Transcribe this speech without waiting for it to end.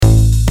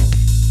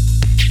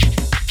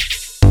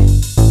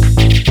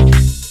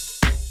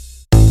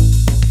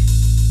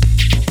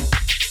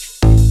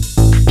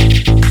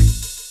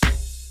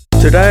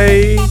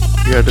Today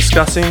we are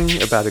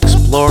discussing about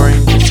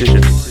exploring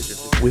decision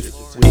with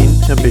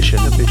inhibition,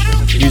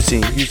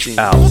 using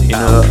our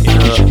inner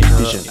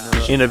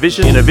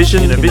vision.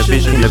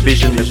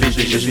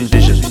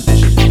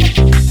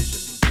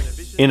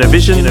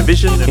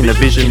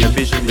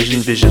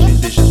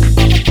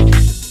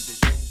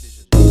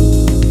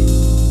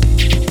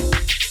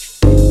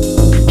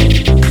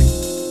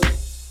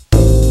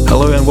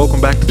 Hello and welcome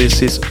back to the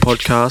Assist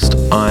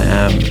podcast. I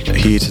am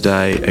here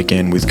today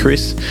again with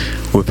Chris.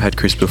 We've had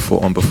Chris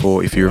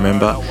before, if you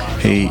remember.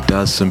 He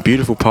does some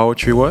beautiful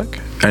poetry work,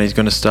 and he's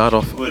going to start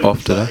off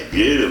today.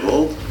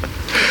 Beautiful.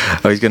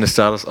 He's going to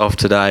start us off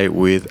today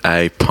with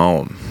a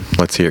poem.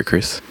 Let's hear it,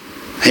 Chris.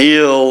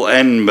 Heal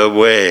and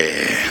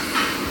beware.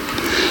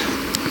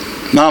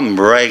 I'm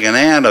breaking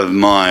out of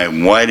my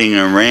waiting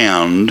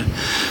around.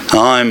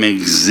 I'm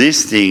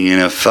existing in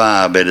a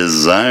far better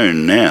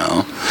zone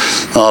now.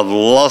 I've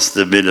lost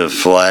a bit of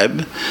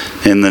flab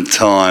in the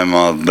time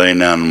I've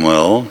been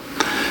unwell.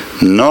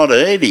 Not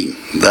eating,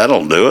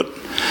 that'll do it.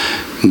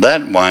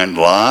 That won't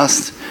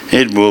last.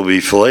 It will be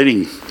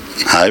fleeting,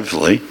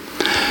 hopefully.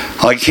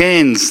 I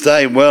can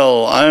stay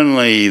well,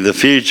 only the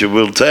future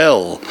will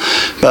tell.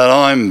 But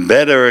I'm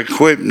better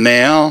equipped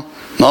now.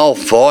 I'll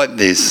fight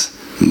this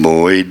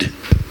void.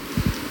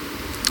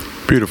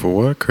 Beautiful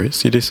work,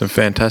 Chris. You do some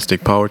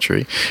fantastic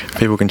poetry.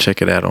 People can check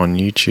it out on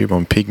YouTube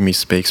on Pygmy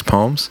Speaks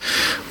Poems.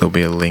 There'll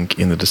be a link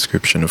in the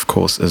description, of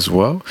course, as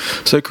well.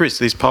 So, Chris,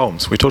 these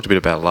poems, we talked a bit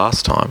about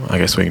last time. I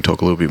guess we can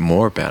talk a little bit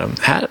more about them.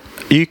 How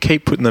you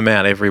keep putting them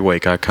out every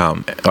week. I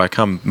come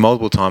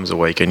multiple times a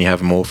week, and you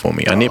have more for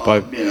me. 5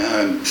 or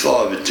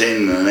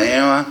 10 an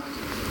hour.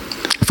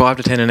 5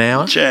 to 10 an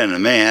hour? Churn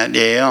them out,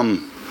 yeah.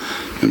 I'm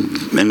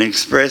an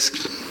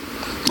express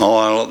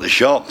aisle at the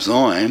shops,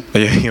 I am.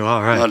 Yeah, you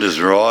are, right? I just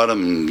ride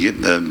them and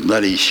get the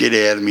bloody shit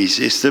out of me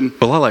system.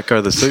 Well, I like go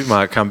to the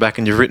supermarket, come back,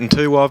 and you've written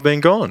 2 while I've been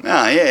gone.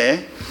 Oh,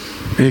 yeah.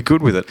 You're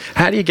good with it.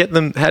 How do you get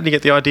them? How do you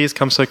get the ideas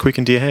come so quick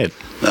into your head?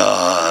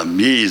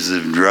 Years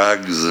of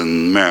drugs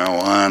and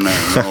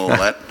marijuana and all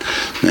that.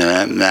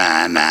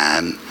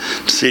 I'm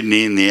sitting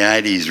in the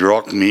 80s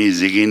rock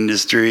music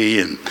industry,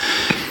 and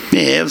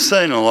yeah, I've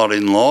seen a lot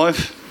in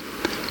life.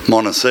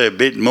 Want to see a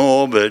bit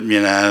more, but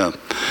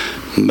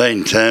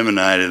been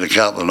terminated a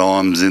couple of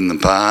times in the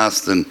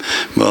past, and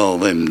well,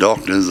 them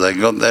doctors, they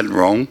got that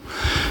wrong.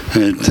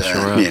 But,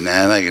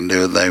 they can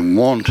do what they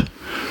want.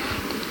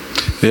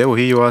 Yeah, well,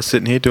 here you are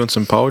sitting here doing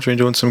some poetry and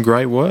doing some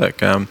great work.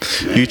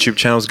 YouTube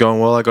channel's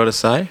going well, I got to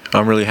say.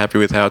 I'm really happy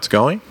with how it's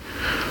going.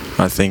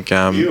 I think...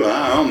 You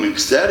are, I'm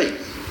ecstatic.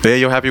 Yeah,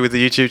 you're happy with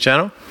the YouTube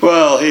channel?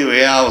 Well, here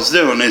we are. I was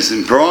doing this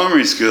in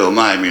primary school,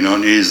 maybe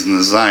not using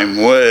the same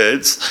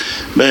words,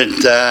 but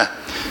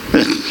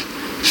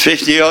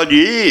 50-odd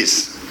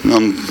years.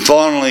 I'm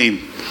finally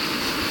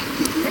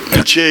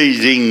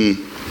achieving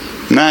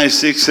no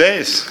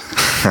success.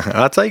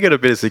 I'd say you got a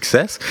bit of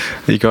success.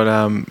 You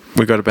got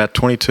we got about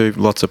 22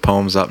 lots of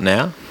poems up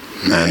now,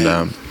 and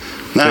no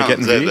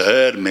one's ever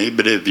heard of me.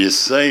 But if you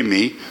see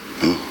me,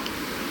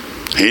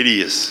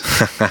 hideous.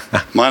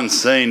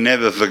 Once seen,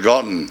 never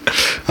forgotten.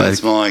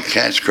 That's my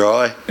catch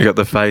cry. You got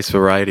the face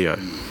for radio.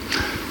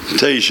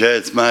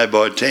 T-shirts made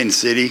by Tent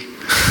City.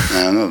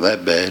 No, not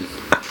that bad.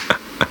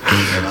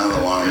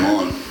 Another one of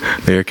mine.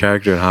 You're a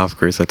character and a half,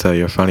 Chris. I tell you,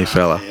 you're a funny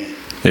fella. Yeah.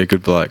 You're a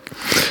good bloke.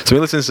 So we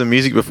listened to some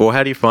music before.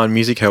 How do you find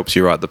music helps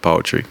you write the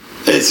poetry?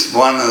 It's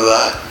one of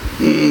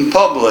the,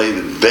 probably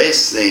the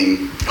best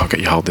thing I'll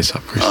get you hold this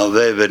up, Chris. I've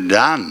ever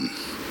done.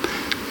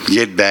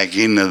 Get back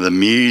into the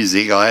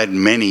music. I had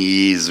many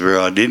years where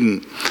I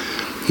didn't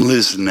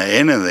listen to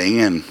anything,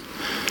 and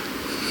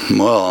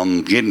well,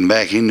 I'm getting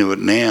back into it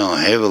now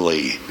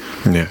heavily.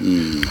 Yeah.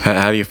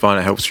 How do you find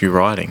it helps you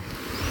writing?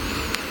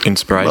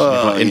 Inspiration?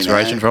 Well,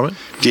 inspiration from it?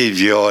 Gives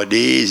you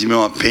ideas. You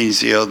might pinch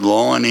the odd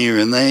line here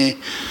and there.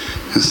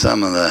 And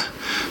some of the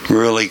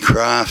really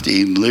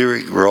crafty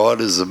lyric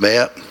writers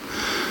about.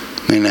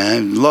 A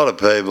lot of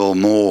people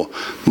more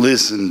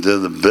listen to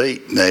the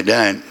beat. They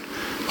don't.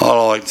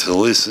 I like to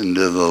listen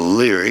to the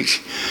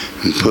lyric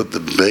and put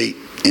the beat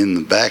in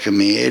the back of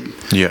my head.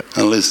 Yeah.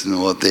 And listen to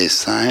what they're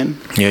saying.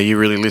 Yeah, you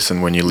really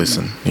listen when you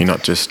listen. You're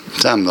not just...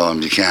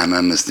 Sometimes you can't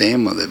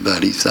understand what they're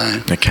bloody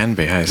saying. It can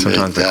be, hey.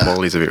 Sometimes the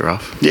quality's a bit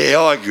rough.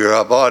 Yeah, I grew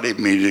up, I did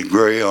my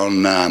degree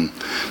on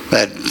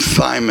that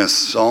famous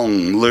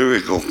song,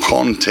 lyrical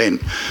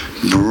content.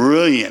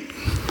 Brilliant.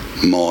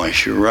 My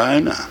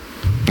Sharona.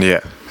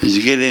 Yeah. Did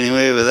you get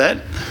anywhere with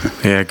that?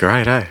 Yeah,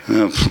 great, hey.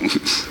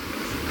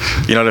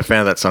 You're not a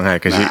fan of that song, hey?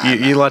 Because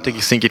you like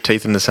to sink your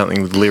teeth into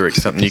something with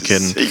lyrics, something you can...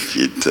 Sink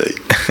your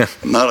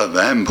teeth. Not a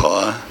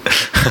vampire.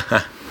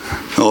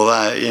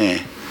 Although,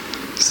 yeah,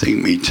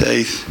 sink me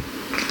teeth.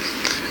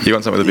 You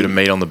want something with a bit of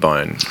meat on the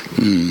bone.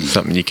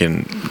 Something you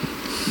can...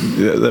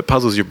 that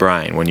puzzles your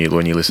brain when you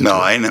listen to it.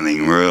 No,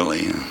 anything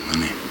really.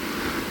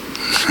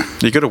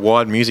 You've got a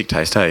wide music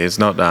taste, hey? It's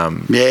not...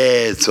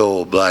 Yeah, it's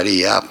all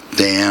bloody up,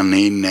 down,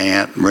 in,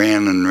 out,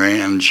 round and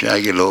round,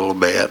 shake it all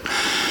about.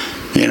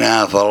 You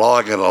know, if I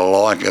like it, I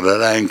like it.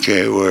 I don't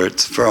care where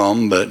it's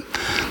from, but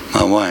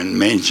I won't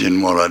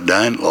mention what I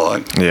don't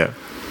like. Yeah.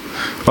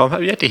 Well,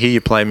 I've yet to hear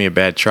you play me a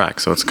bad track,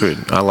 so it's good.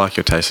 I like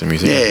your taste in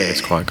music. I think Yeah.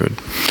 it's quite good.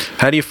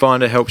 How do you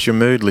find it helps your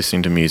mood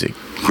listening to music?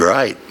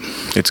 Great.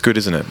 It's good,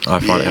 isn't it? I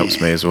find it helps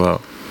me as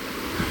well.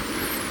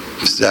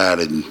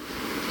 Started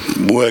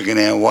working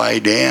our way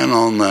down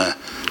on the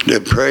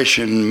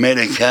depression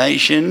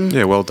medication.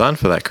 Yeah, well done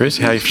for that, Chris.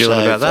 How are you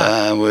feeling about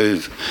that?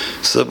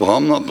 Well,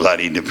 I'm not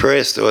bloody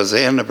depressed. Do I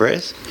sound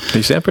depressed?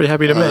 You sound pretty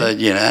happy to me.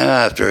 You know,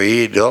 after a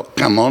year, Doc,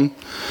 come on,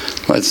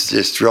 let's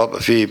just drop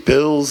a few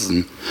pills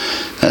and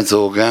that's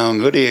all going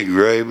good. He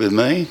agreed with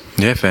me.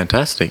 Yeah,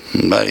 fantastic.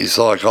 But his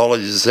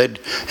psychologist said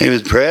he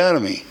was proud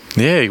of me.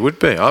 Yeah, you would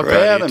be. I'm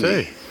proud of you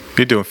me. too.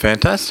 You're doing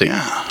fantastic.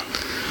 Yeah.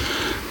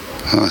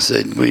 I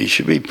said, well, you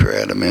should be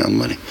proud of me,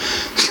 buddy.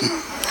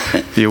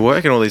 You're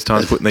working all these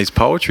times putting these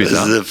poetries This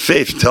up. is the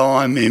fifth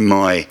time in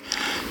my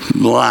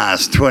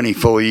last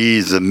 24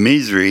 years of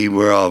misery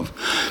where I've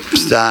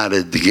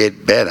started to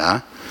get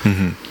better.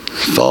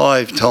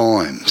 5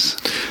 times.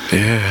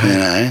 Yeah. You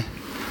know,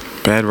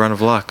 Bad run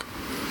of luck.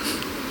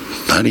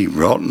 bloody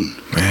rotten.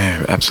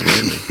 Yeah,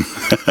 absolutely.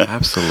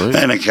 Absolutely.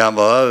 And a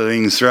couple of other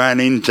things thrown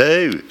in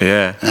too.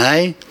 Yeah.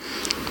 Hey?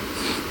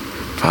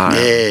 Fine.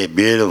 Yeah,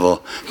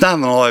 beautiful.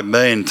 Nothing like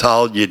being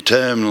told you're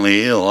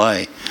terminally ill,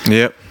 eh?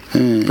 Yep.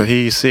 But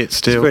here you sit It's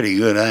still. pretty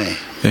good, eh?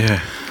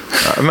 Yeah.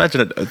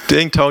 Imagine it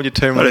being told you're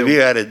terminally What have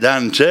you had it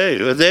done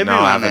too? Has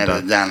everyone haven't had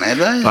done. it done, have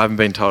they? I haven't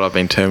been told I've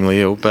been terminally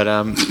ill, but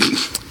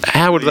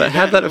how'd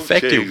that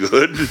affect Too you?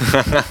 good.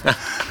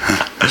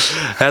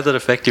 How'd that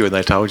affect you when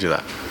they told you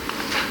that?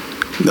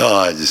 No,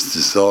 I just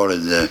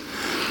decided to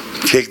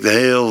kick the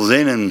heels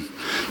in and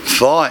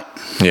fight.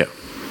 Yeah.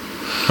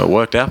 It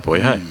worked out for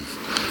you, hey?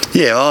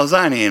 Yeah, I was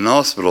only in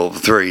hospital for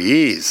 3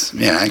 years.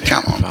 You know,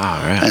 come on.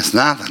 Far out. That's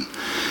nothing.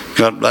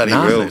 Got bloody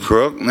real Nothing.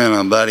 crook, and then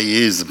I bloody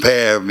used the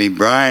power of my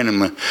brain.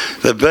 And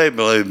the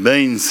people who've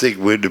been sick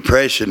with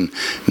depression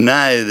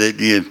know that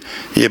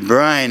your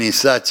brain is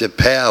such a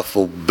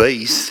powerful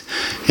beast,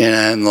 you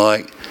know, and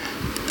like,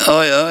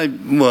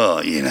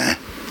 well, you know,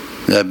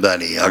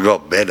 I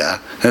got better.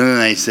 And then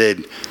they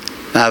said,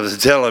 they was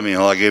telling me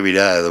like every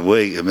day of the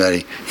week,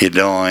 buddy, you're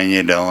dying,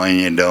 and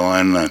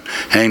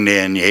hang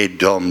down your head,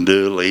 Tom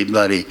Dooley,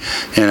 bloody,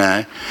 you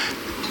know.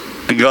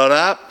 I got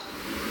up,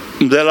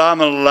 that I'm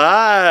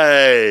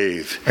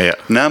alive. Yeah.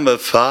 Number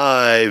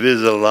 5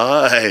 is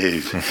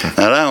alive.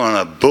 I don't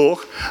want a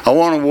book. I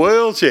want a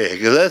wheelchair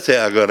because that's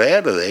how I got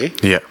out of there.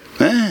 Yeah.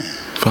 Yeah.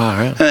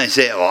 Far out. And they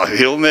said, oh,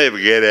 you'll never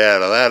get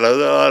out of that. I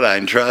said, I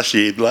don't trust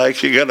you,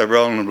 Blake. You got it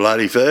wrong the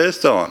bloody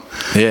first time.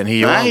 Yeah, and here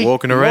you Hey, are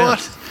walking around.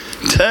 What?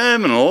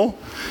 Terminal?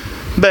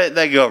 But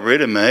they got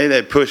rid of me.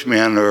 They pushed me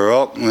under a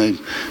rock and they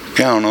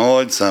go and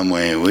hide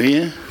somewhere, will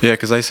you? Yeah,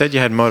 because they said you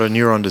had motor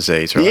neuron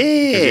disease, right? 'Cause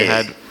Yeah. You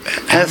had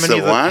That's the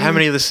one. How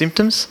many of the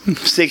symptoms?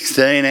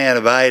 16 out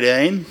of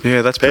 18.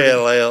 Yeah, that's pretty.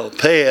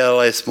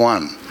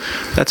 PLS1.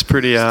 That's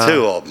pretty. 2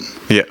 of them.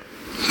 Yeah.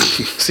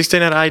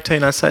 16 out of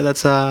 18. I say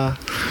that's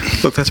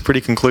look, that's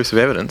pretty conclusive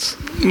evidence.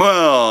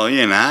 Well,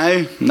 you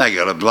know, they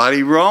got it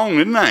bloody wrong,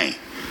 didn't they?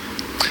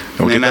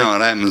 Well, You did know they-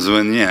 what happens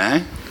when, you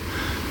know,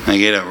 they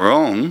get it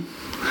wrong.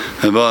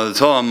 And by the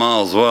time I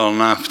was well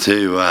enough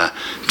to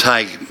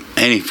take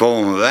any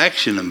form of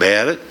action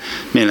about it,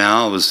 you know,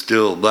 I was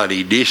still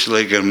bloody dish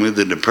licking with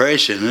the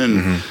depression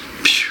and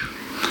phew,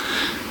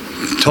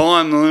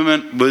 time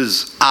limit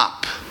was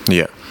up.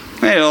 Yeah.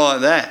 Yeah,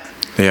 like that.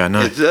 Yeah, I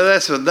know.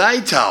 That's what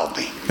they told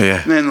me.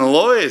 Yeah. And then the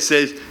lawyer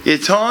says, your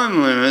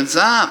time limit's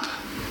up.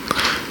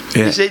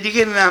 Yeah. He said, you're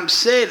getting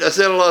upset. I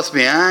said, I lost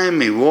my home,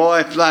 my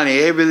wife, bloody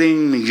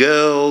everything, my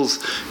girls,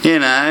 you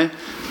know.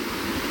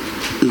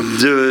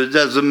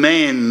 Does a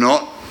man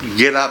not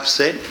get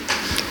upset?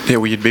 Yeah,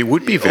 well,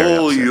 would be very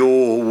All upset.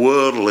 your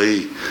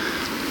worldly,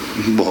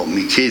 well,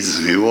 my kids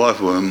and my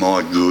wife weren't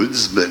my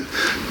goods, but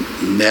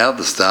the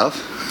other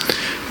stuff.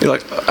 You're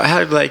like, how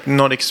did they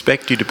not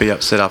expect you to be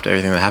upset after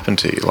everything that happened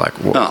to you? Like,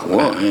 what? Oh,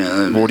 well,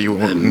 yeah. What do you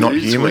want? Not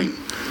human?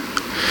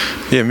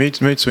 Yeah, mood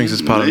swings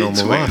is part of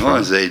normal life. I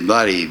Right? said,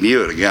 buddy, if you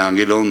were to go and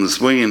get on the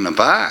swing in the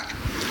park,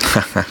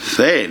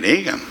 fair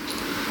dinkum.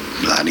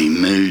 Bloody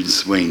mood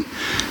swing.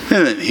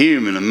 And that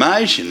human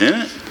emotion,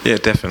 isn't it? Yeah,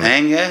 definitely.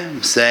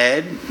 Anger,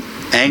 sad,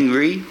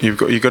 angry. You've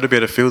got to be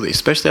able to feel this,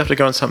 especially after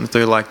going something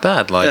through like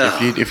that. Like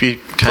if you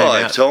came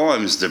 5 out,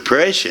 times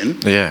depression.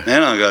 Yeah.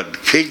 Then I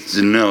got kicked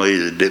to nearly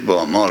to death. Well,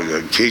 I might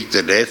have got kicked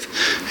to death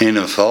in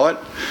a fight.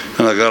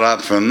 And I got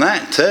up from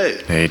that too.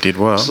 yeah, you did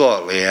well.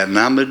 Slightly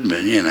outnumbered,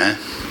 but you know,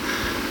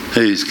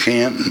 who's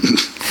counting?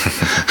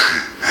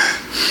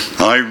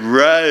 I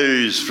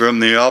rose from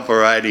the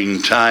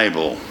operating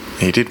table.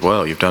 You did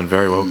well. You've done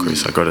very well,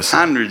 Chris. I got to say.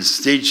 100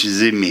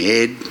 stitches in my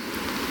head.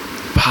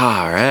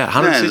 Far out.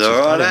 100 That's stitches. all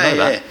right, I didn't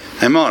know eh? that. Yeah.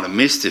 They might have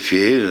missed a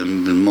few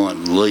and it might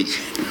leak.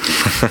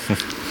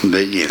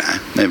 But, you know,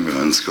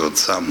 everyone's got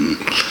something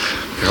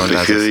Everyone has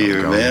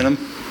peculiar something about going.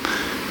 them.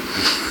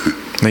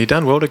 Now, you've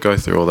done well to go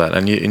through all that,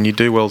 and you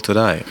do well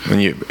today.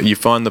 And you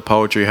find the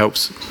poetry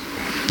helps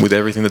with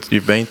everything that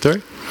you've been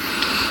through.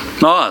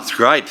 Oh, it's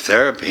great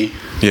therapy.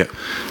 Yeah.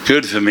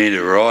 Good for me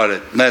to write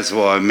it. That's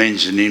why I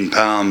mentioned in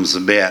poems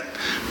about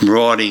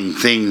writing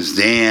things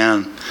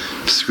down,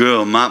 screw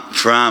them up,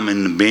 throw them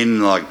in the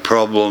bin like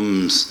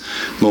problems,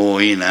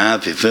 or, you know,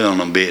 if you're feeling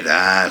a bit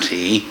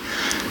arty,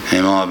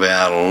 you might be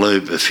able to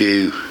loop a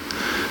few.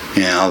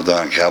 You know, I've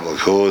done a couple of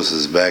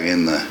courses back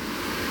in the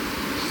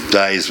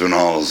days when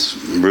I was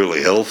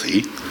really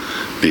healthy,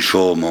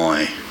 before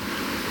my,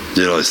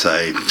 did I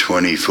say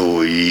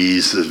 24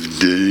 years of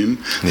doom?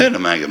 They had to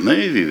make a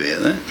movie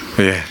about that.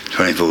 Yeah.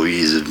 24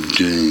 years of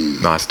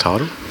doom. Nice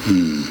title.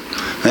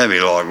 That'd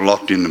be like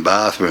Locked in the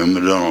Bathroom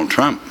with Donald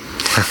Trump.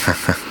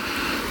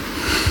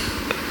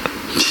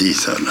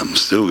 Jeez, I'm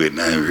still getting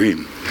over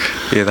him.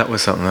 Yeah, that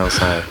was something else.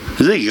 Hey?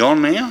 Is he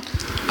gone now?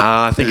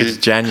 I think it's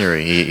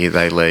January.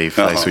 They leave.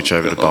 They switch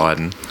over to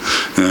Biden.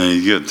 No,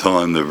 he's got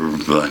time to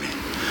bloody.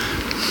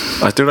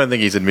 I still don't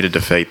think he's admitted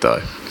defeat,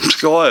 though.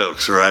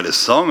 Skyhooks wrote a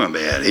song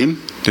about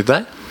him. Did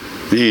they?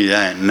 You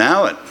don't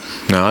know it.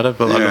 No, I don't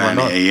believe You're it.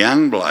 only a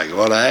young bloke.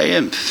 What are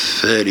you?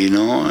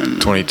 39?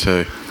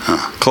 22.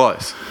 Huh.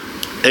 Close.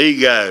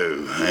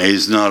 Ego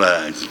is not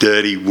a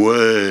dirty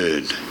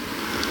word.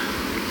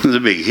 It was a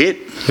big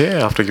hit Yeah,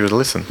 I'll have to give it a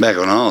listen. back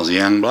when I was a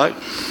young bloke.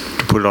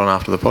 Put it on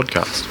after the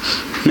podcast.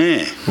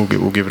 Yeah.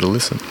 We'll give it a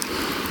listen.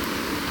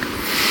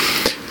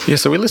 Yeah,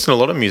 so we listen to a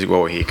lot of music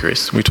while we're here,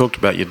 Chris. We talked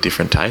about your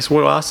different tastes.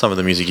 What are some of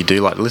the music you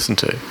do like to listen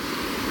to?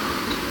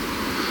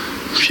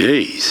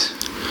 Jeez.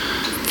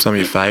 Some of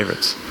your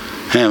favourites?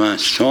 How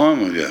much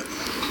time we got?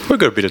 We've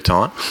got a bit of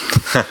time.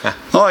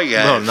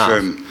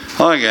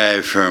 I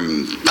go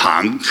from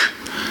punk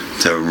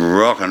to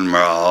rock and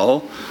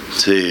roll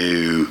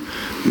to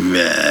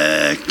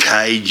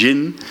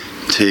Cajun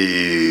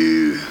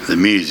to the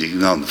music,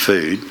 not the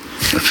food.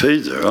 The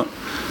food's alright.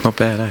 Not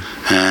bad, eh?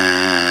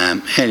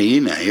 How do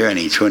you know? You're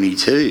only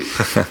 22.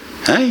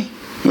 Hey,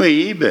 where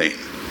you been?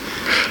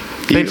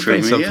 Been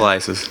some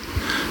places.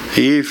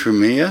 Are you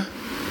from here?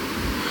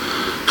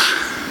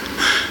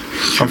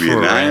 Could be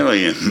an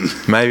alien.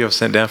 Maybe I've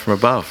sent down from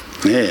above.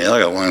 Yeah, I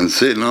got one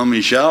sitting on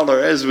my shoulder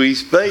as we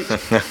speak.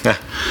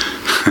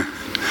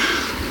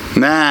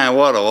 Nah,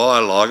 what do I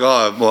like?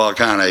 I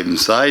can't even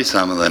say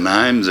some of the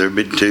names. They're a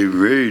bit too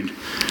rude.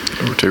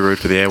 Too rude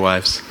for the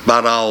airwaves.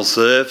 Butthole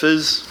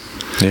Surfers.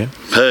 Yeah.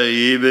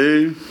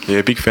 Perubu.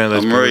 Yeah, big fan of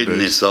those. I'm reading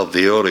this off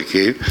the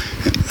autocue.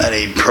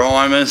 Bloody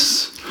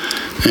Primus.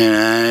 You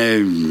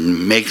know,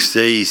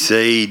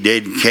 XTC,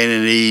 Dead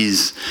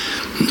Kennedys,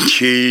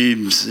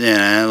 Tubes, you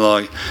know,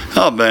 like,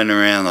 I've been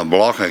around the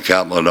block a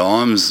couple of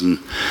times, and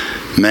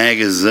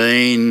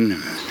Magazine,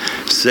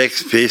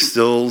 Sex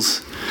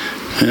Pistols,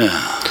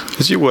 yeah.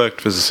 Because you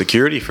worked as a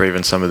security for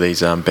even some of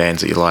these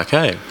bands that you like,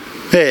 hey?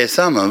 Yeah,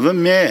 some of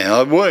them, yeah.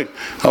 I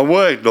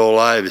worked all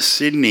over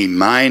Sydney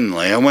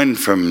mainly. I went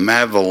from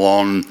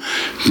Avalon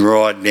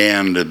right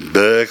down to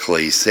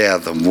Berkeley,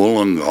 south of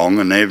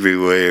Wollongong, and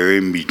everywhere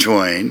in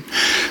between.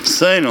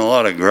 Seen a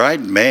lot of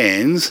great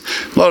bands.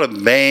 A lot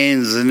of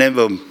bands that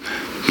never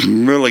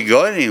really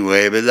got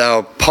anywhere, but they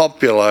were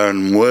popular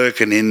and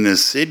working in the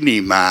Sydney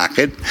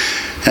market.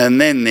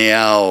 And then the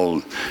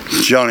old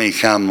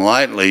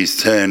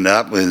Johnny-come-latelys turned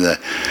up with a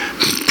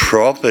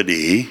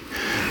property,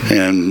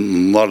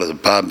 and a lot of the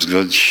pubs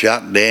got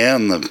shut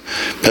down, the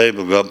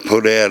people got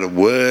put out of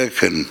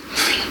work, and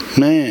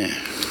yeah,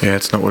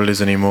 it's not what it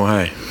is anymore,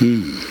 hey?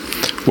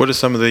 What are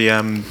some of the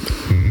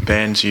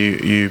bands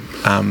you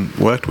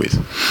worked with?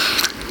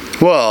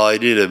 Well, I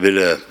did a bit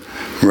of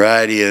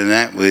radio and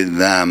that with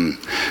I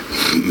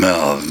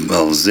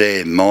was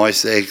there,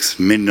 Misex,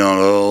 Midnight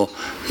Oil,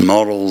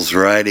 Models,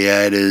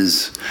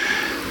 Radiators,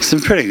 some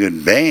pretty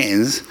good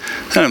bands,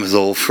 and it was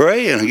all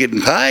free and I'm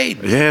getting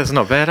paid. Yeah, it's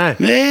not bad, eh?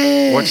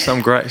 Yeah. Watch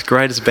some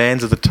greatest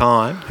bands of the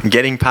time and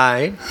getting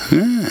paid.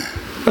 Yeah.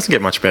 Doesn't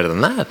get much better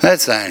than that.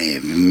 That's only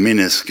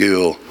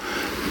minuscule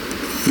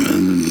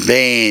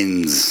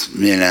bands,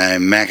 you know,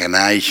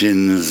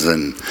 Machinations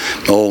and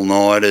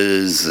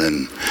All-Nighters,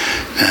 and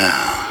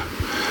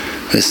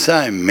there's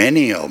so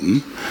many of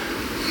them.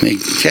 You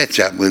can catch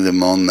up with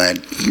them on that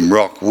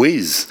Rock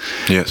Whiz.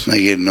 Yes.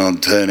 They get an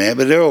odd turnout,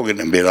 but they're all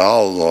getting a bit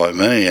old like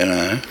me, you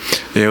know.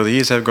 Yeah, well, the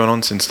years have gone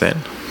on since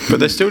then. But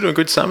they're still doing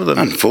good, some of them.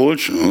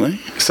 Unfortunately.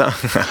 Some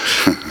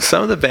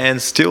of the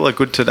bands still are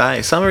good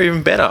today. Some are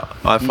even better,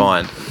 I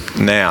find,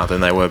 now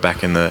than they were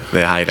back in their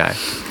heyday.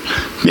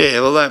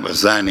 Yeah, well, that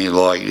was only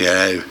like, you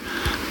know,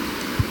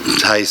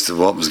 taste of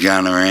what was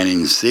going around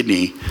in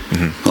Sydney.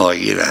 Mm-hmm. Like,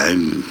 you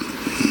know,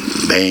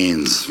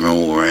 bands from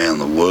all around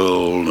the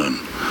world, and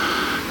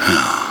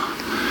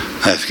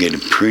they have to get a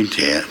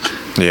printout.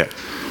 Yeah.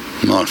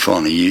 Might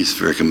find a use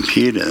for a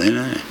computer then,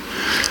 eh?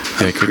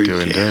 Yeah, could do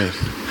indeed.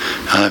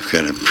 I've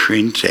got a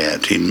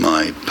printout in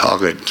my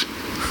pocket.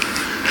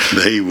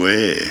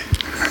 Beware.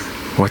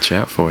 Watch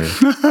out for you.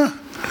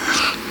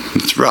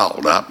 It's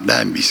rolled up,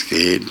 don't be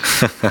scared.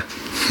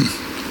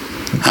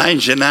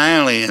 Ancient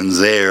Aliens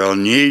there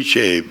on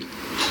YouTube.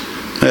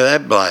 Look at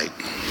that bloke.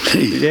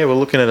 Yeah, we're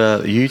looking at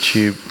a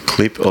YouTube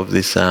clip of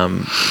this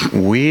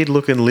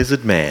weird-looking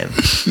lizard man.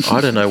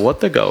 I don't know what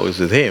the goal is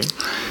with him.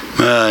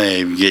 Well,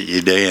 you get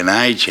your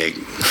DNA checked.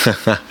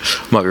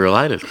 Might be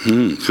related.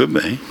 Could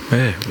be.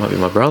 Yeah, might be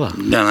my brother.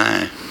 Don't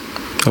know.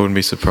 I wouldn't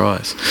be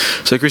surprised.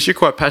 So, Chris, you're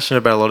quite passionate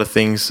about a lot of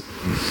things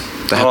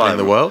that happen in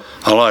the world.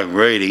 I like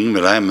reading,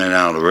 but I haven't been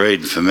able to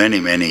read for many,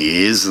 many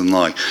years. And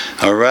like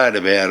I wrote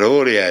about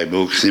audio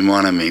books in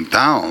one of my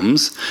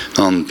poems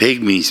on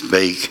Pygmy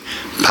Speak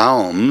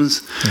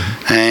Poems,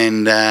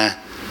 and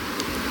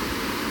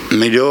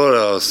my daughter,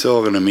 I was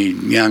talking to my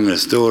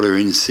youngest daughter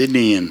in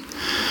Sydney, and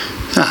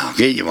I'll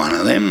get you one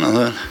of them. I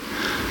thought,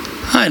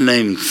 I hadn't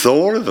even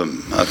thought of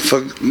them.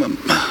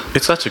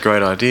 It's such a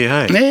great idea,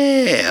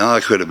 hey? Yeah, I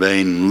could have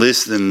been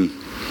listening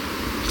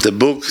to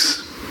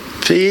books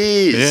for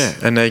years.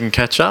 Yeah, and they can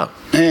catch up.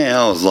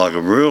 Yeah, I was like a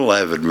real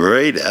avid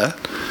reader,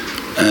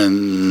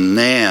 and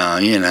now,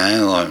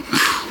 like...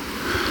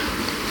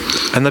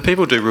 And the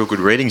people do real good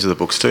readings of the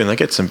books too, and they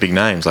get some big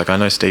names. Like I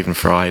know Stephen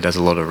Fry does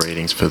a lot of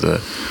readings for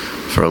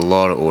a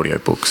lot of audio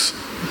books.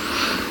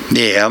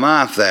 Yeah, I'm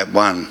after that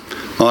one.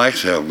 Well,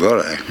 actually, I've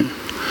got it.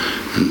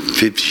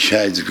 50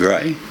 Shades of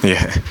Grey.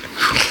 Yeah,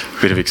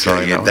 bit of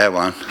exciting. Get that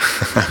one.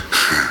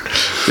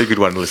 Be a good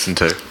one to listen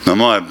to. I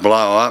might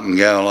blow up and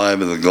go all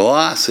over the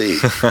glassy.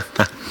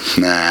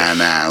 Nah,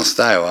 I'll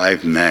stay away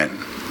from that.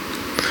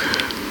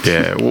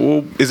 Yeah.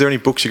 Well, is there any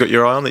books you got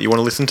your eye on that you want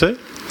to listen to?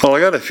 Well, I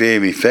got a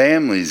few my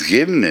family's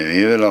given to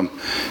me, but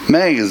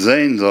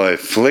magazines I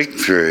flick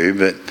through,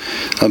 but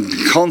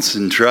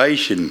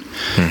concentration,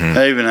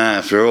 even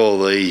after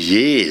all these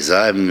years,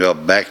 I haven't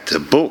got back to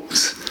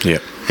books. Yeah.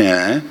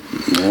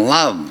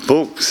 Love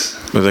books.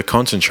 Well, the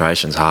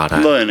concentration's hard, eh?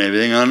 Learn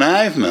everything I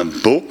know from a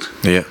book.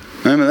 Yeah.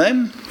 Remember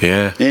them?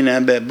 Yeah. You know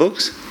about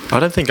books? I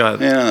don't think I...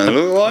 They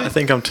look like? I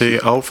think I'm too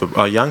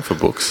young for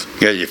books.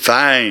 You got your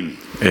phone.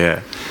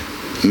 Yeah.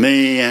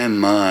 Me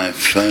and my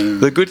phone.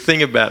 The good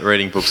thing about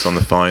reading books on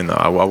the phone, though,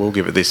 I will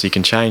give it this, you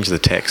can change the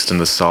text and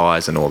the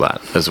size and all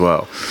that as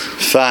well.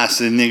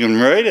 Faster than you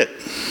can read it.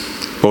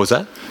 What was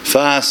that?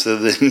 Faster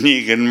than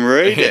you can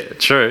read Yeah, it.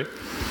 true.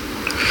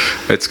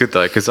 It's good,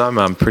 though, because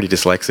I'm pretty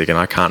dyslexic and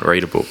I can't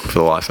read a book for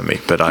the life of me.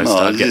 But I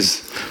start getting...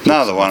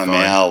 Another one of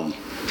my old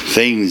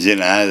things, the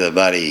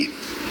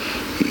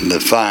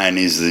phone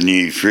is the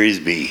new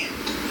Frisbee.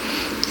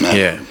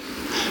 Yeah.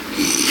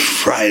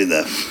 Afraid of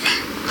the...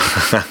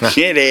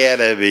 Get out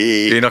of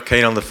here. You're not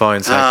keen on the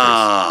phone, so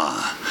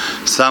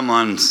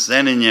someone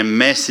sending you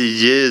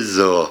messages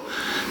or,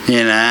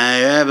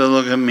 have a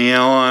look at me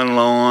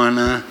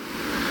eyeliner.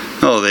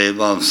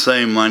 Oh, I've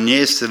seen one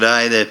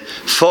yesterday. They've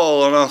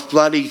fallen off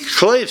bloody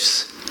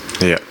cliffs.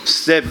 Yeah.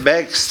 Step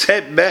back.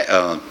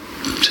 Oh,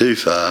 too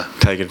far.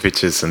 Taking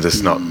pictures and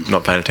just not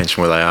paying attention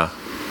where they are.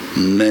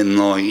 And then,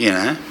 how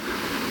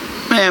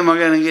am I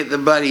going to get the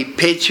bloody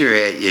picture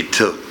out you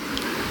took?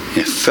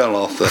 You fell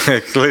off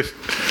the cliff.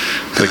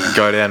 So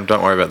go down,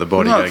 don't worry about the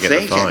body, go get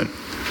the phone.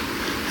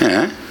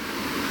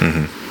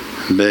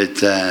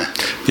 But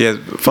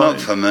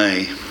not for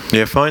me.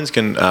 Yeah, phones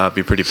can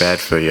be pretty bad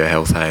for your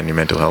health and your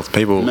mental health.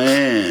 I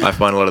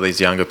find a lot of these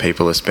younger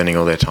people are spending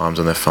all their times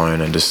on their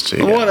phone and just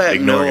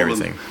ignoring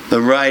everything. The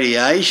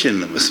radiation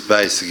that was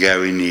supposed to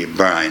go into your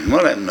brain,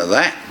 what happened to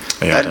that?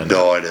 Yeah, that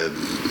died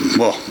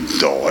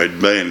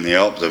being the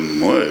optimum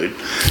word.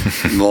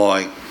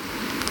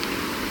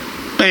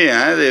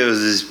 There was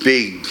this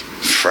big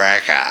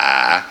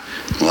fracas,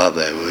 love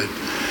that word,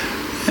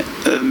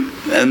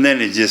 and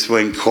then it just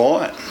went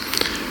quiet.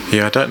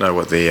 Yeah, I don't know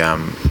what the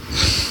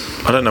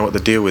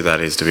deal with that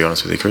is, to be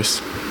honest with you,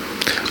 Chris.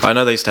 I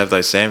know they used to have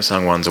those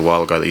Samsung ones a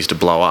while ago that used to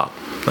blow up.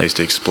 They used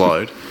to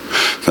explode.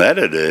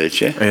 That'd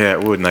hurt you. Yeah,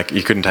 it would.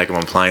 You couldn't take them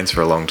on planes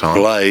for a long time.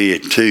 Blow your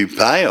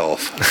toupee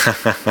off.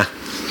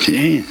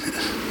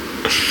 Jesus.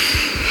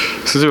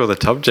 So this is all the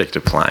subject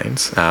of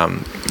planes.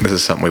 This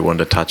is something we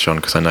wanted to touch on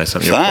because I know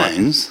something.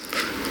 Planes?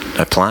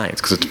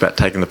 Planes, because it's about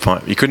taking the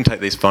phone. You couldn't take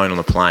this phone on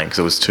the plane because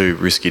it was too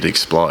risky to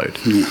explode.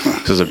 So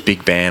there's a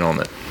big ban on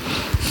it.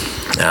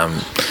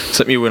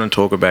 Something you want to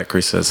talk about,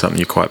 Chris, something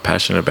you're quite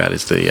passionate about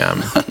is the...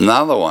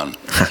 Another one.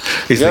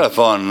 You've got to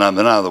find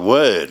another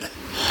word.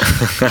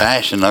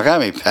 Passion. I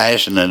can't be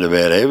passionate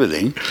about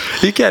everything.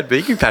 You can be.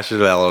 You can be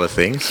passionate about a lot of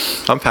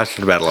things. I'm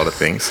passionate about a lot of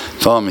things.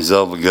 Find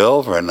myself a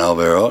girlfriend, I'll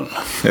be right.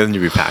 Then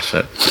you'll be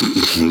passionate.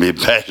 Be a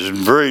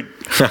passion fruit.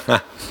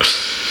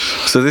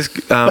 So this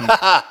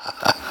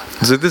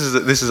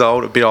is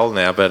old, a bit old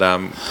now, but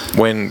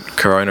when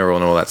Corona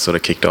and all that sort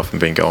of kicked off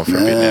and been going for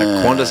a bit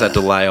now, Qantas had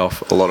to lay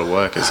off a lot of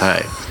workers,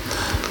 hey?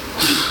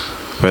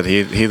 But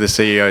here the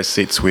CEO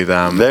sits with...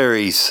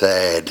 very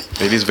sad.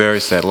 It is very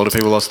sad. A lot of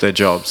people lost their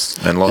jobs.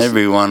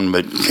 Everyone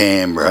but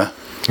Canberra.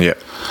 Yeah.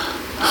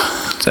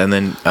 And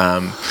then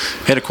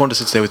head of Qantas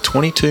sits there with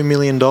 $22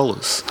 million.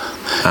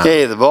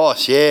 The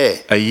boss, yeah.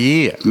 A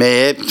year.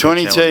 Yeah,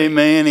 $22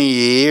 million a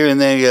year, and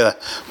then you got a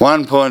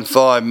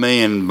 $1.5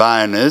 million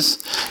bonus,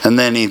 and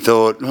then he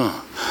thought,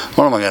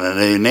 what am I going to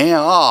do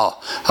now?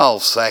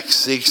 I'll sack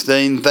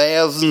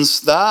 16,000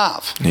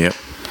 staff. Yep.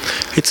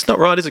 It's not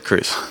right, is it,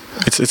 Chris?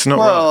 It's not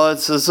right. Well,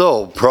 it's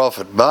all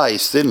profit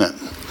based, isn't it?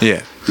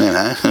 Yeah.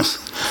 There's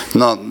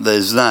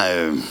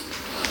no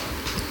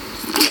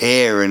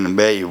caring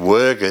about your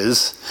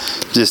workers.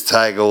 Just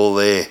take all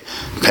their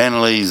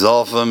penalties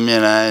off them,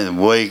 the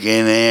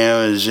weekend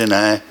hours,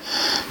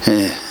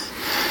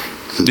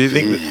 Do you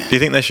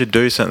think they should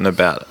do something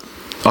about it?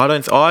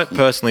 I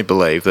personally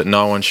believe that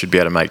no one should be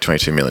able to make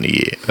 $22 million a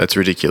year. That's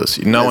ridiculous.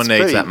 No one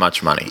needs that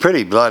much money.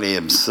 Pretty bloody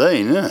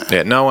obscene, isn't it?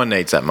 Yeah, no one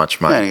needs that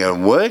much money. You only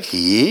got to work a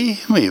year.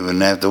 Well, you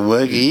wouldn't have to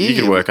work a year.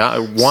 You could work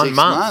 1 month.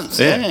 Months,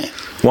 yeah.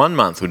 1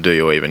 month would do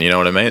you even. You know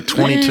what I mean? At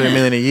 $22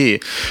 million a year.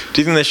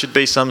 Do you think there should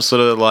be some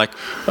sort of like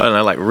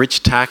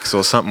rich tax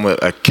or something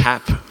with a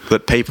cap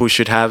that people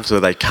should have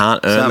so they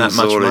can't earn that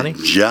much money? Some sort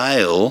of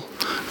jail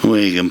where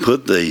you can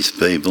put these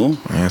people.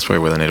 Yeah, that's probably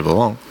where they need to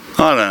belong.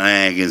 I don't know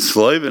how you can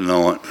sleep at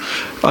night.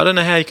 I don't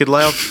know how you could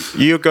lay off.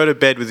 You go to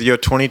bed with your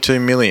 $22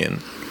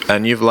 million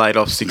and you've laid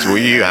off 6. Well,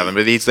 you haven't,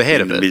 but he's the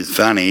head of it. It's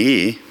funny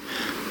here.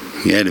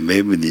 You go to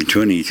bed with your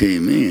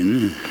 $22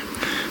 million.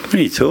 What are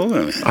you talking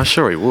about? I'm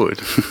sure he would.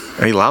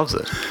 He loves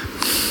it.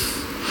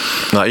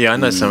 No, yeah, I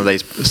know some of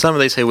these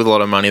people with a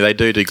lot of money. They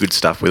do good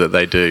stuff with it.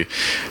 They do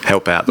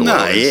help out the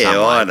world in some way.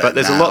 I don't but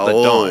there's know a lot that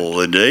don't. all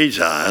the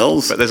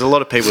details. But there's a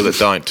lot of people that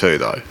don't too,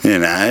 though. You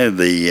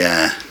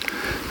know,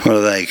 what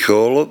do they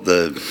call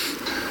it?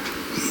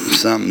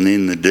 Something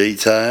in the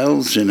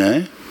details, you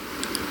know.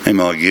 He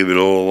might give it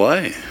all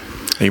away.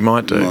 He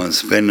might do. He might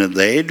spend it at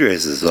the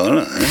hairdressers, I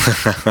don't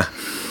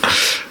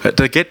know.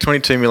 To get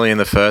 $22 million in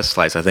the first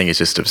place, I think is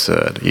just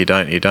absurd. You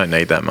don't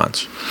need that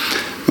much.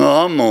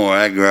 Well, I'm more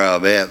aggro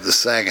about the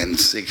sacking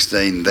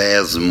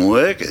 16,000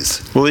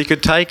 workers. Well, he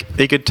could take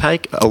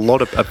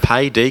a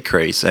pay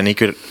decrease, and he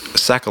could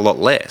sack a lot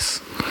less.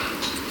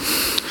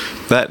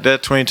 That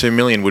 $22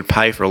 million would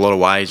pay for a lot of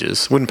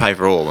wages. Wouldn't pay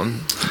for all of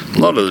them. A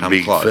lot of the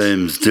big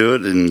firms do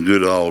it in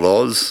good old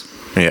Oz.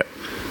 Yeah.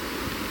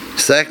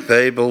 Sack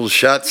people,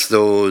 shut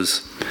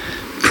stores,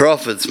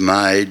 profits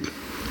made.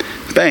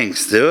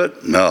 Banks do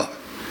it. No,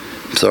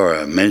 sorry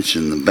I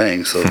mentioned the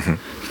banks. I'm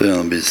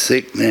feeling a bit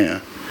sick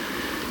now.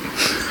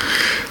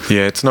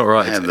 Yeah, it's not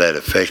right. Have that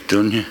effect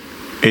on you.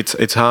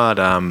 It's hard.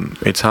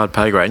 It's hard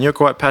pay grade, and you're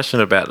quite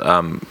passionate about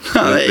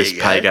this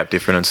pay gap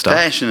difference and stuff.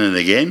 Passionate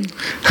again.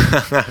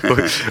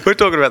 We're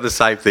talking about the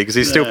same thing because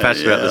he's still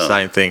passionate about the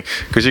same thing.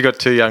 Because you've got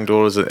 2 young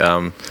daughters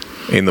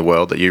in the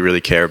world that you really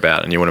care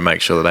about, and you want to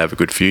make sure that they have a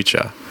good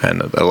future.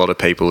 And a lot of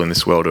people in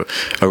this world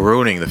are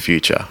ruining the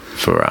future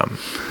for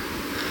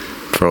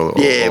all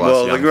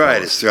well, us the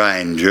great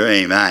Australian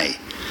dream, eh?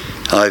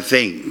 I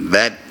think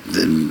that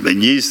it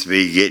used to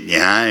be getting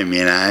you home,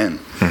 you know.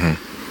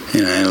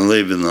 You know,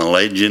 living the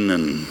legend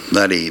and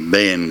bloody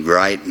being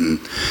great and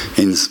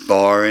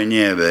inspiring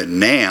you. But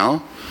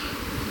now,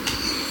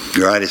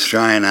 Great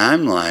Australian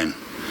Home Loan,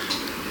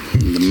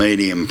 the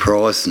medium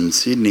price in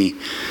Sydney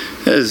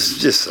is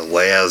just a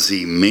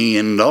lousy $1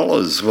 million.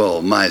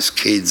 Well, most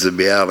kids will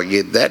be able to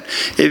get that.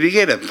 If you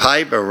get a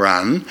paper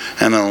run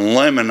and a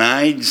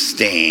lemonade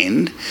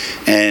stand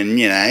and,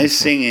 you know,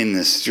 sing in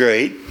the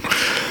street,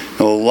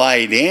 or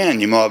lay down,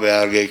 you might be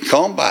able to get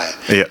combo.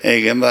 Yeah.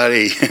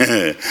 Everybody,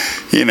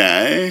 you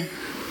know,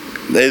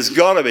 there's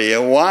got to be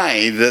a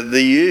way that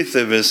the youth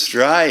of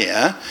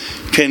Australia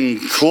can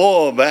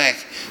claw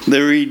back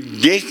the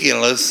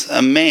ridiculous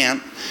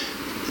amount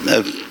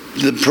of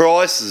the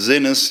prices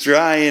in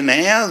Australian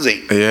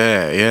housing.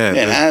 Yeah.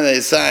 You know,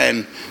 they're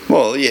saying,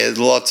 well, yeah, there's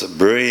lots of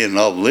brilliant.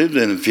 I've lived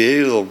in a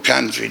few little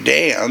country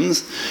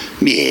towns.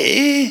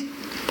 Yeah.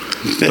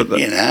 But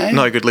you know,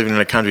 no good living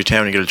in a country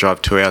town. You got to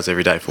drive 2 hours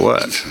every day for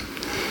work.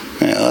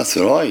 Yeah, that's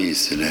what I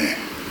used to do.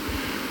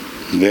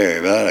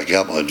 Very bad, a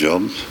couple of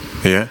jobs.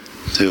 Yeah.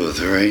 2 or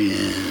 3.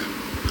 Yeah.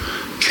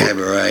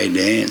 Cabaret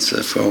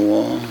dancer for a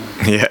while.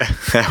 Yeah,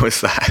 how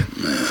was that?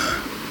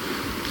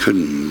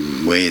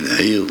 Couldn't wear the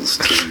heels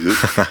too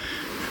good.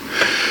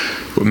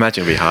 Well,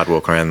 imagine it'd be hard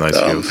walking around those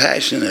heels. I'm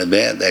passionate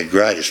about that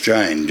great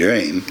Australian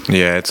dream.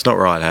 Yeah, it's not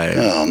right, hey?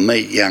 Oh, I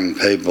meet young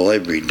people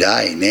every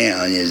day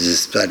now, and you're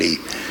just bloody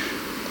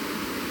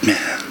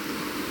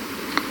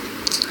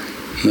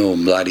all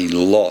bloody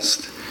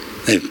lost.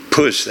 They've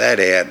pushed that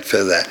out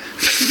for the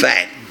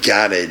fat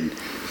gutted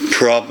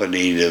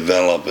property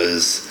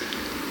developers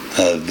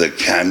of the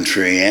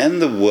country and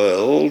the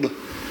world.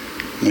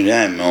 We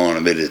don't mind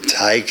a bit of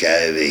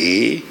takeover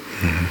here,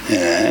 you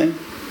know.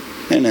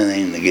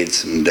 Anything to get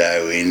some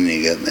dough in,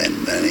 you got that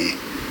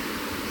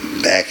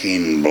money back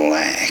in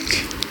black.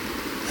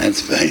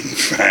 That's been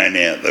thrown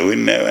out the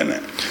window, isn't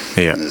it?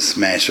 Yeah. To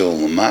smash all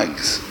the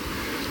mugs.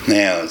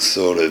 Now it's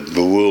sort of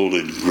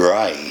bewildered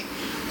grey.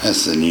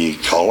 That's the new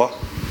colour.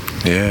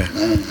 Yeah.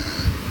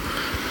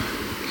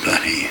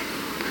 Bloody.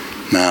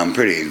 No, I'm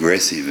pretty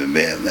aggressive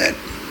about that.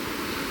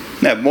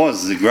 That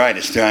was the great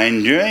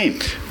Australian dream.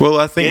 Well,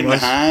 I think getting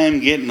home,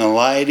 getting a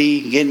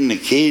lady, getting the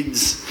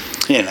kids.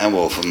 You know,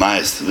 well, for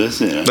most of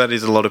us, you know. That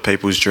is a lot of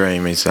people's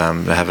dream, is to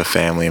have a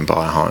family and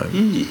buy a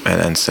home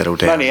and settle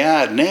down. Bloody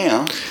hard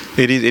now.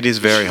 It is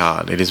very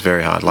hard. It is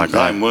very hard. Like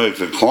don't work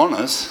for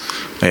Qantas.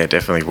 Yeah,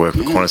 definitely work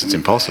for Qantas. It's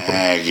impossible.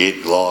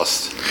 Get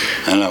lost.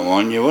 I don't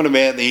want you. What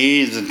about the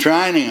years of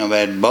training I've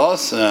had,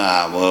 boss?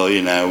 Well,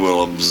 you know,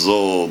 we'll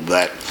absorb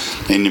that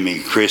into me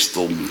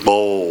crystal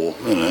ball,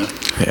 you know.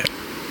 Yeah.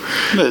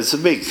 But it's a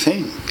big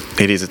thing.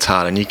 It is. It's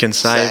hard, and you can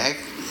say Sack,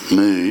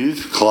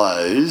 move,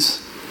 close.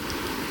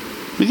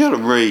 You got to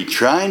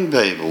retrain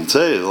people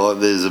too. Like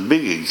there's a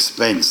big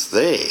expense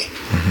there.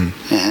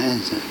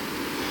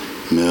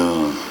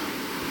 No,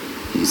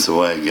 that's the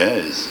way it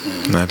goes.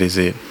 That is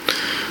it.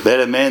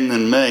 Better men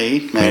than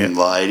me, and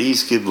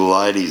ladies. Give the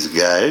ladies a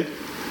go.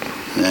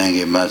 They don't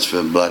get much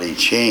of a bloody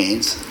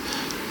chance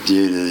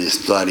due to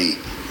this bloody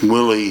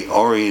willy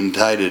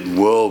orientated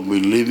world we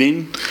live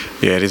in.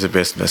 Yeah, it is a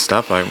best messed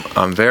up.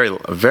 I'm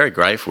very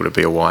grateful to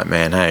be a white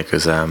man, hey,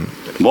 because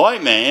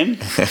White man.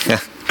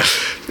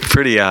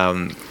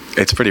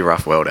 it's a pretty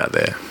rough world out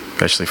there,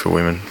 especially for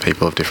women,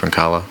 people of different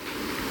colour.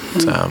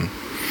 It's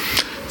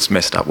a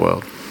messed up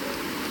world.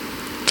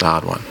 It's a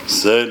hard one.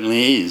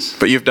 Certainly is.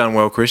 But you've done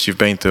well, Chris. You've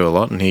been through a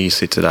lot, and here you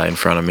sit today in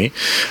front of me,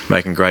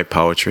 making great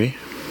poetry.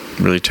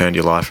 Really turned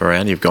your life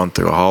around. You've gone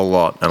through a whole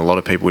lot, and a lot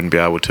of people wouldn't be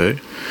able to.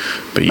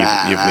 But you've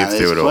lived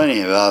through it all. There's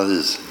plenty of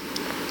others.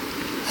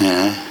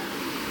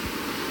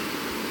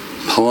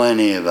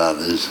 Plenty of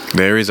others.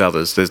 There is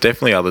others. There's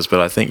definitely others, but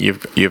I think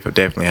you've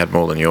definitely had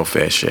more than your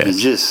fair share. It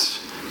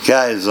just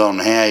goes on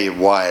how you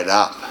weigh it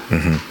up.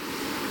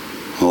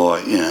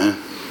 Like,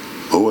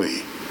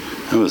 boy,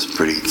 it was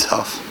pretty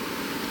tough.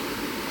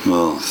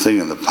 Well, thing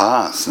of the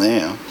past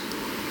now.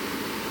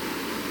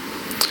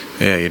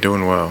 Yeah, you're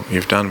doing well.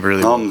 You've done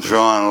really well. I'm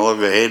trying to look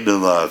ahead to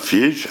the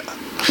future.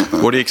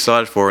 What are you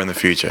excited for in the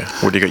future?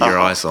 What do you got your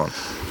eyes on?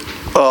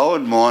 Well, I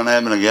wouldn't mind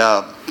having a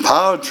go at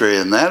poetry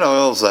and that. I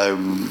also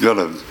got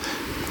a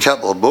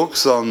couple of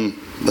books on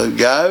the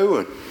go,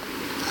 a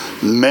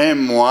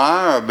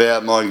memoir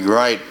about my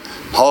great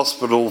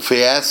hospital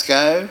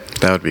fiasco.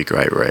 That would be a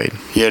great read.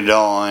 You're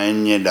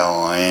dying.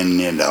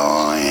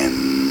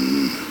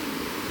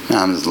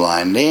 I'm just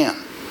lying down.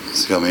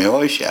 It's got my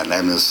eyes shut,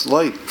 having a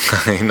sleep.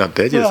 You're not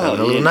dead, you're just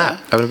having a little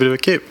nap, having a bit of a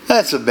kip.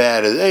 That's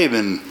about it.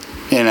 Even,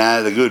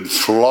 the good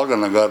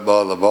flogging I got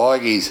by the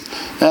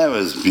bikies, that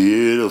was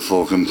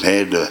beautiful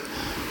compared to,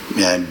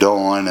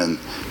 dying and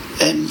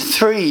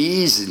 3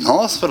 years in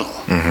hospital.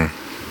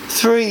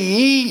 3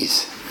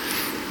 years.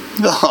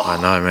 Oh. I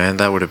know, man.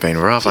 That would have been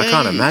rough. Jeez. I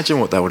can't imagine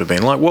what that would have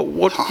been like.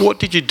 What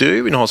did you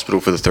do in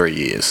hospital for the 3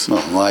 years?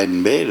 I laid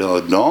in bed. I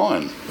was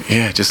dying.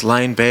 Yeah, just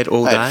lay in bed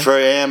all I day. had 3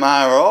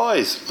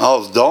 MRIs. I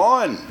was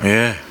dying.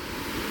 Yeah.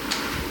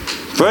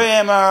 3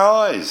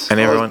 MRIs. And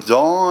I was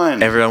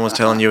dying. Everyone was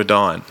telling you were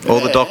dying. All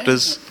the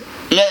doctors.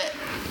 Yeah.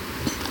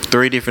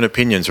 3 different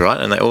opinions,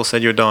 right? And they all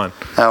said you were dying.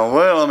 Oh,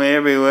 well, I'm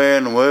everywhere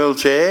in a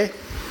wheelchair.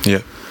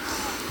 Yeah.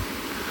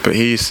 But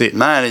here you sit.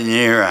 Made in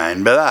your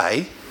own,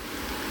 but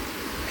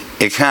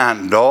you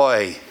can't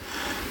die.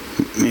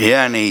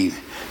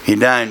 You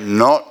don't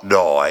not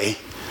die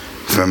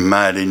from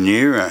made in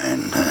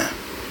urine.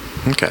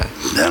 Okay.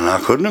 Then I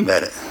couldn't have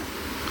had it.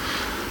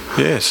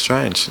 Yeah,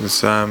 strange.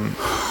 It's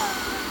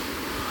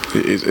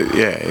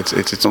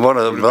it's What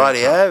do they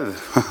bloody have?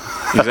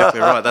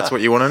 Exactly right. That's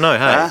what you want to know,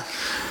 hey? Huh?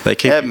 They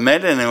keep Haven't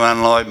met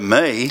anyone like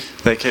me.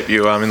 They kept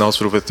you in the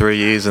hospital for 3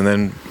 years, and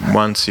then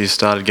once you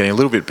started getting a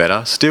little bit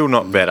better, still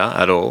not better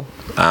at all,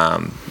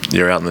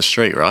 you're out in the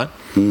street, right?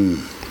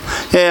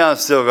 Yeah, I've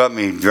still got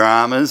me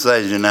dramas,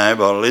 as you know,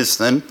 by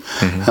listening.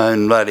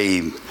 And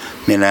bloody,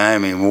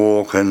 me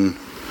walking.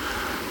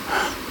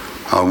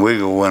 I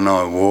wiggle when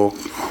I walk.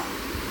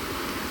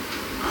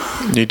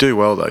 You do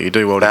well, though. You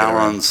do well to get around.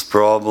 Balance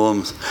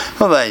problems.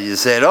 Well, they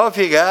just said, off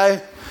you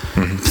go.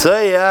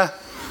 See ya.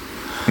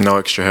 No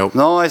extra help.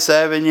 Nice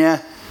having you.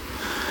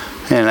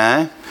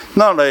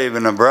 Not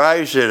even a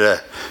brochure to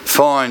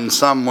find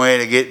somewhere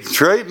to get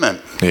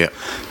treatment. Yeah.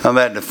 I've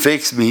had to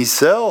fix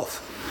myself.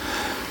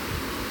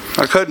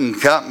 I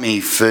couldn't cut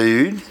me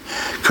food.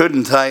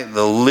 Couldn't take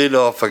the lid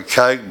off a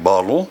Coke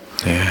bottle.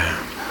 Yeah.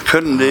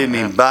 Couldn't do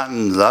me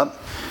buttons up.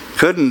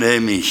 Couldn't do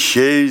me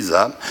shoes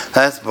up.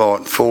 That's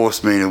what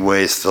forced me to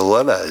wear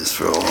stilettos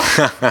for a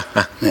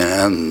while.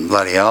 And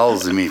bloody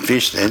holes in me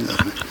fishnet.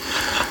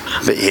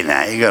 But you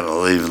got to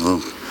leave a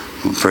little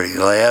pretty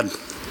loud.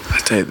 I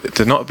tell you,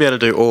 to not be able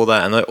to do all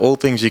that, and all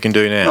things you can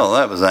do now. Well,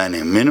 that was only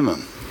a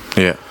minimum.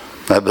 Yeah.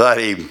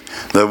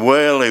 The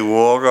whirly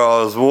walker,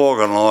 I was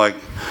walking like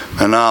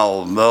an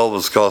old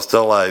Elvis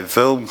Costello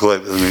film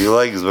clip, and my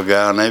legs were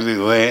going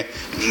everywhere,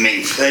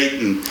 me feet,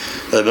 and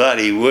the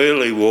bloody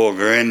whirly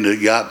walker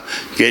ended up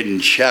getting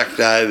chucked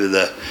over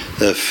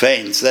the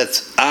fence.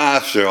 That's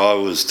after I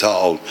was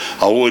told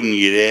I wouldn't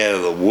get out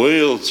of the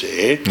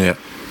wheelchair. Yeah.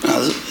 I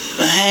was,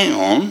 hang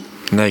on.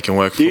 Now you can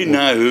work. Do you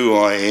know who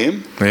I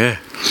am? Yeah.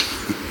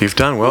 You've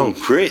done well. I'm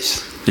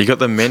Chris. You got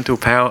the mental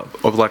power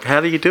of how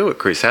do you do it,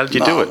 Chris? How did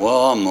you do it?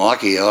 Well, I'm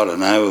lucky. I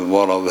don't know with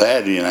what I've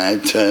had.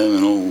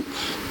 Terminal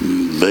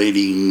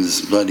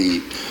beatings,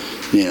 bloody,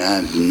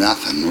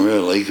 nothing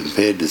really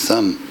compared to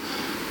some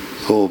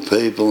poor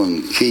people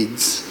and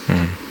kids.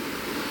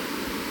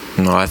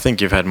 No, I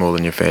think you've had more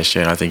than your fair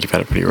share, and I think you've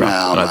had it pretty rough.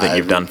 No, and I think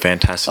you've done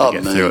fantastic to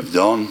get through it. I've moved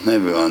on.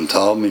 Everyone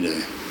told me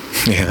to.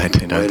 Yeah, they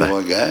do, don't Where they?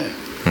 do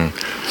I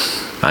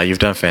go? You've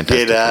done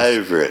fantastic. Get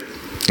over it.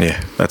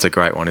 Yeah, that's a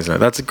great one, isn't it?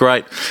 That's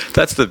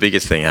the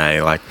biggest thing,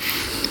 hey?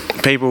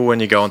 People, when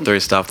you're going through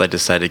stuff, they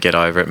just say to get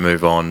over it,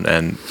 move on,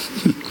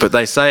 but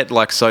they say it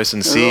so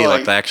sincere,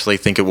 like they actually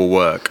think it will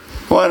work.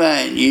 why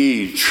don't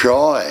you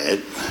try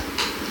it?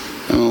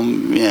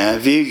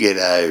 If you get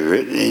over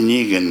it, then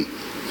you can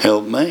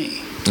help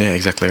me. Yeah,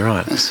 exactly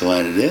right. That's the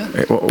way to do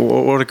it.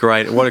 What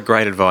a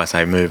great advice.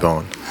 Hey, move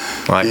on.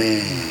 Like,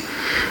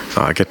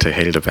 I get too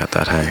heated about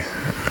that. Hey,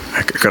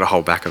 I got to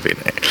hold back a bit.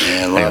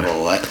 Yeah, I love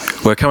all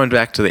that. We're coming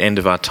back to the end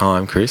of our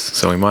time, Chris.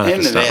 So we might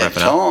have to start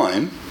wrapping up.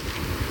 Time.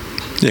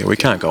 Yeah, we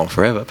can't go on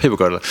forever. People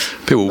got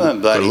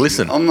to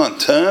listen. I'm not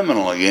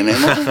terminal again,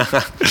 am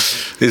I?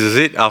 This is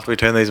it. After we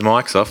turn these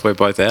mics off, we're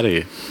both out of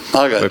here.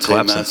 I got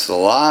too much to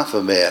laugh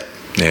about.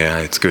 Yeah,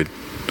 it's good.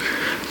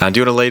 Do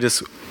you want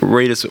to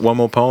read us one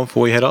more poem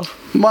before we head off?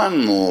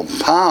 One more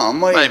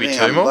poem? What Maybe do you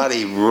two think? more. I'm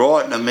bloody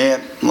writing them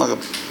out like a...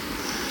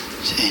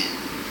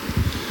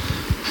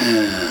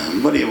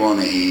 what do you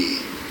want to hear?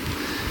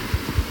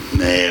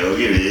 Now, we'll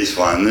give you this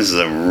one. This is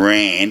a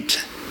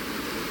rant.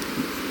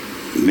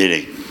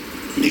 Bit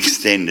of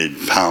extended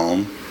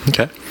poem.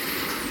 Okay.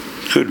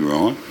 Good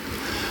rhyme.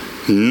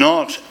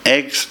 Not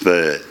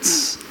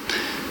experts.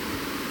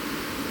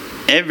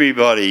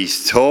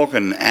 Everybody's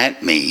talking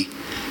at me.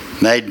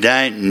 They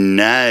don't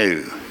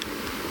know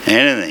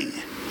anything.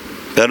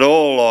 But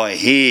all I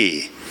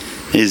hear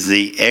is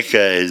the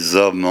echoes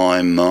of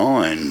my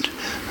mind.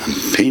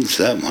 Pinch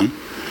that one.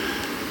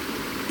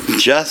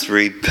 Just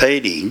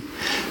repeating,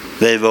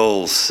 they've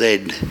all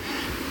said,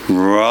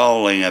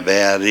 rolling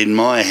about in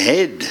my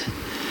head.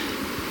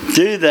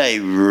 Do they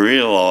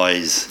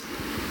realise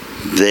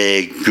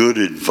their good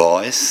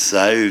advice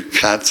so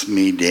cuts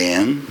me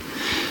down?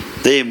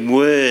 Their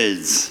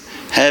words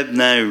have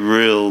no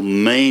real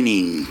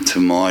meaning to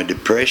my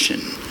depression.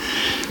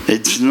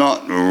 It's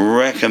not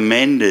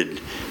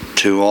recommended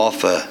to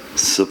offer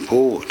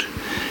support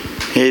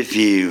if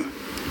you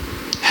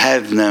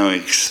have no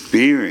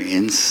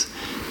experience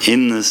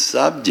in the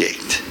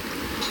subject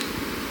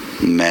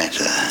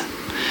matter.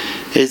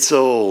 It's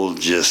all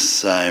just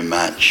so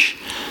much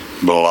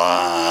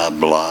blah,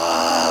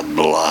 blah,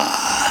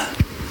 blah.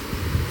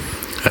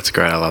 That's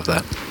great. I love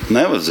that. And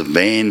that was a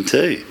band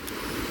too.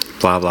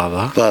 Blah, blah,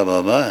 blah. Blah,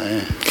 blah, blah.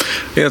 Yeah.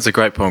 Yeah, that's a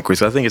great point,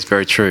 Chris. I think it's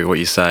very true what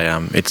you say.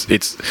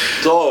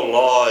 It's all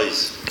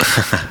lies.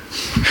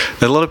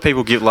 a lot of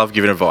people love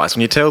giving advice.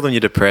 When you tell them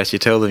you're depressed, you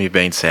tell them you've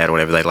been sad or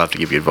whatever, they love to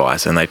give you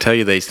advice, and they tell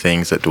you these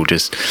things that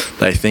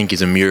they think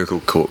is a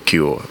miracle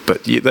cure,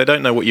 but they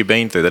don't know what you've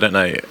been through. They don't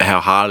know how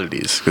hard it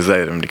is because they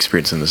haven't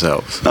experienced it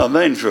themselves. I've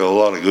been through a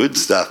lot of good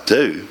stuff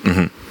too.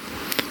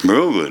 Mm-hmm.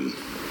 Real good.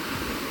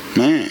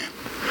 Man.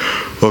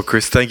 Well,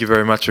 Chris, thank you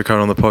very much for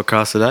coming on the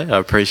podcast today. I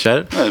appreciate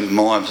it. It's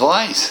my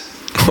place.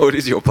 Oh, it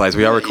is your place.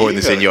 We are recording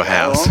this in your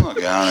house. I'm not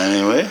going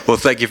anywhere. Well,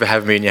 thank you for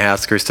having me in your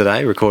house, Chris,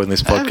 today, recording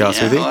this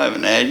podcast with you. I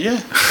haven't had you.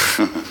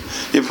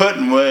 You're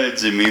putting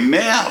words in my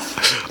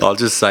mouth. I'll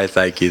just say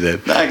thank you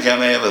then. Don't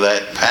come out with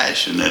that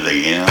passionate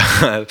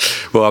again.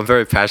 Well, I'm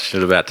very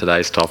passionate about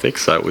today's topic,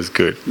 so it was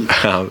good.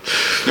 Yeah,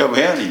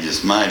 we only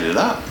just made it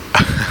up.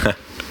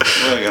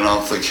 Working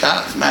off the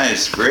cuff, no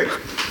script.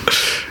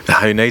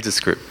 Who needs a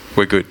script?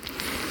 We're good.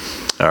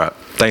 All right.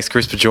 Thanks,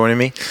 Chris, for joining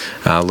me.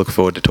 Look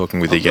forward to talking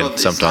with you again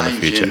sometime in the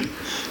future.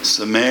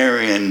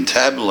 Sumerian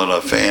tablet I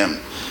found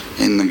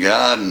in the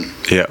garden.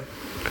 Yeah.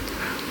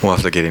 We'll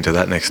have to get into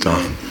that next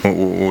time.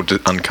 We'll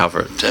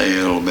uncover it. Tell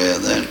you all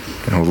about that.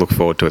 And we'll look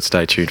forward to it.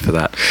 Stay tuned for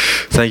that.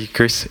 Thank you,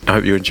 Chris. I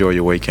hope you enjoy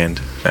your weekend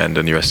and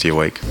the rest of your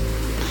week.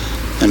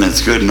 And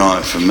it's good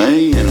night for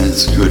me, and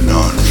it's good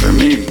night for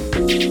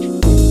me.